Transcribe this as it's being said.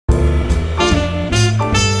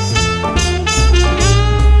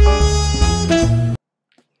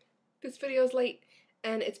videos late,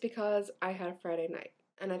 and it's because I had a Friday night,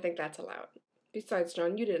 and I think that's allowed. Besides,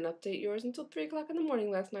 John, you didn't update yours until 3 o'clock in the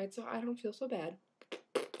morning last night, so I don't feel so bad.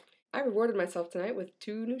 I rewarded myself tonight with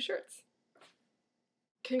 2 new shirts.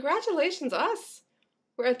 Congratulations, us!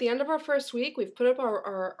 We're at the end of our first week. We've put up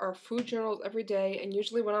our food journals every day, and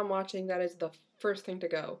usually when I'm watching, that is the first thing to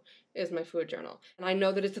go, is my food journal. And I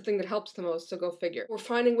know that it's the thing that helps the most, so go figure. We're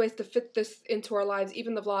finding ways to fit this into our lives,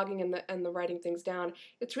 even the vlogging and the writing things down.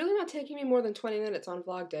 It's really not taking me more than 20 minutes on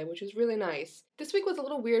vlog day, which is really nice. This week was a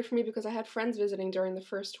little weird for me because I had friends visiting during the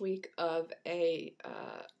first week of a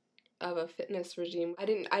fitness regime. I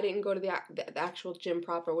didn't go to the actual gym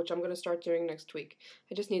proper, which I'm going to start doing next week.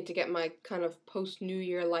 I just need to get my kind of post-New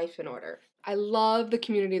Year life in order. I love the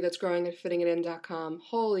community that's growing at Fittingitin.com.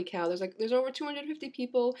 Holy cow, there's over 250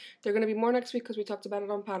 people. There are going to be more next week because we talked about it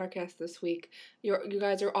on Podcast this week. You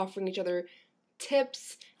guys are offering each other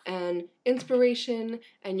tips and inspiration,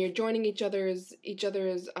 and you're joining each other's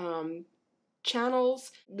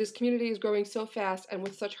channels. This community is growing so fast and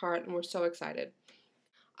with such heart, and we're so excited.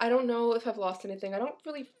 I don't know if I've lost anything. I don't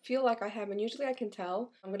really feel like I have, and usually I can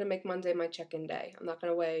tell. I'm going to make Monday my check-in day. I'm not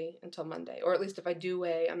going to weigh until Monday, or at least if I do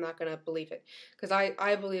weigh, I'm not going to believe it, because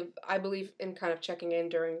I believe in kind of checking in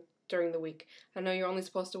during the week. I know you're only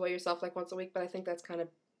supposed to weigh yourself like once a week, but I think that's kind of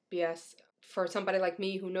BS. For somebody like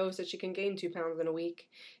me who knows that she can gain 2 pounds in a week,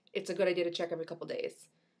 it's a good idea to check every couple days.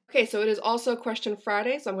 Okay, so it is also Question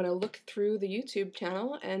Friday, so I'm going to look through the YouTube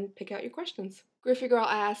channel and pick out your questions. Griffy Girl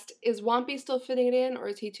asked, is Wampy still fitting it in, or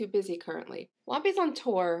is he too busy currently? Wampy's on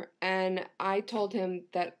tour, and I told him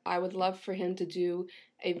that I would love for him to do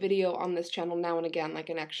a video on this channel now and again, like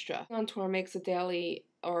an extra. On tour makes a daily,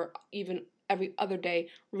 or even every other day,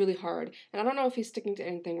 really hard. And I don't know if he's sticking to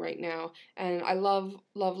anything right now. And I love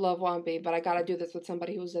Wampy, but I gotta do this with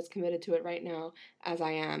somebody who's as committed to it right now as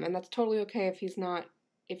I am. And that's totally okay if he's not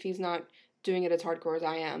doing it as hardcore as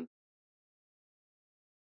I am.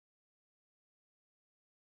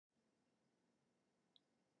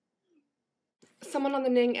 Someone on the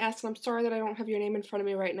Ning asked, and I'm sorry that I don't have your name in front of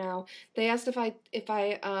me right now. They asked if I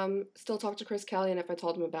still talk to Chris Kelly and if I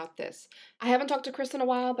told him about this. I haven't talked to Chris in a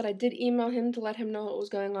while, but I did email him to let him know what was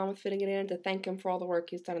going on with Fitting It In, to thank him for all the work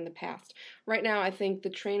he's done in the past. Right now, I think the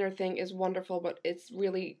trainer thing is wonderful, but it's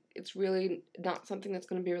really not something that's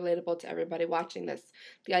going to be relatable to everybody watching this.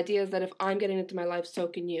 The idea is that if I'm getting into my life, so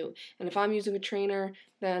can you. And if I'm using a trainer,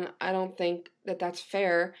 then I don't think that that's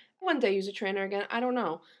fair. One day use a trainer again, I don't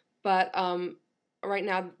know. But right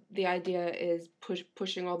now, the idea is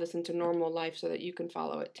pushing all this into normal life so that you can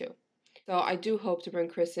follow it too. So I do hope to bring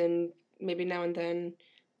Chris in maybe now and then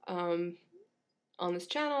on this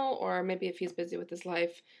channel, or maybe if he's busy with his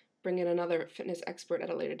life, bring in another fitness expert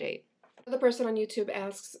at a later date. Another person on YouTube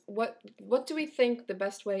asks, what do we think the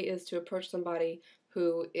best way is to approach somebody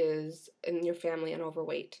who is in your family and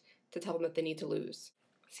overweight, to tell them that they need to lose?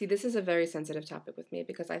 See, this is a very sensitive topic with me,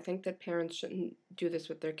 because I think that parents shouldn't do this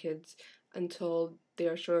with their kids until they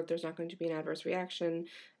are sure that there's not going to be an adverse reaction,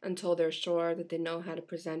 until they're sure that they know how to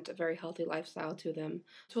present a very healthy lifestyle to them,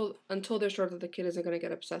 until they're sure that the kid isn't going to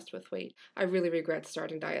get obsessed with weight. I really regret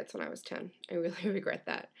starting diets when I was 10. I really regret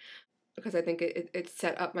that, because I think it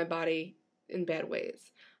set up my body in bad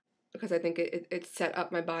ways. It set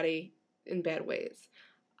up my body in bad ways.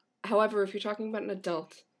 However, if you're talking about an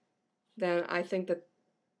adult, then I think that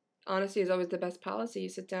honesty is always the best policy. You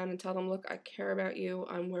sit down and tell them, look, I care about you.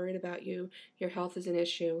 I'm worried about you. Your health is an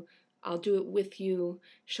issue. I'll do it with you.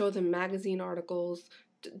 Show them magazine articles.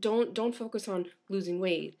 Don't focus on losing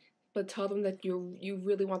weight, but tell them that you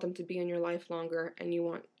really want them to be in your life longer, and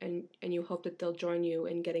you hope that they'll join you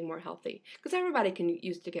in getting more healthy. Because everybody can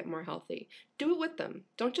use to get more healthy. Do it with them.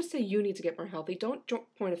 Don't just say you need to get more healthy. Don't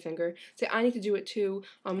point a finger. Say, I need to do it too.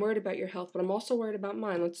 I'm worried about your health, but I'm also worried about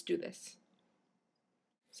mine. Let's do this.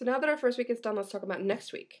 So now that our first week is done, let's talk about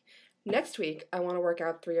next week. Next week, I want to work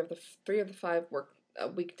out three of the 5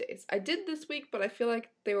 weekdays. I did this week, but I feel like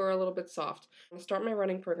they were a little bit soft. I'm going to start my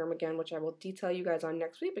running program again, which I will detail you guys on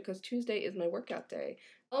next week, because Tuesday is my workout day.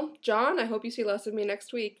 Well, John, I hope you see less of me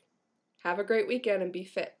next week. Have a great weekend and be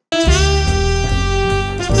fit.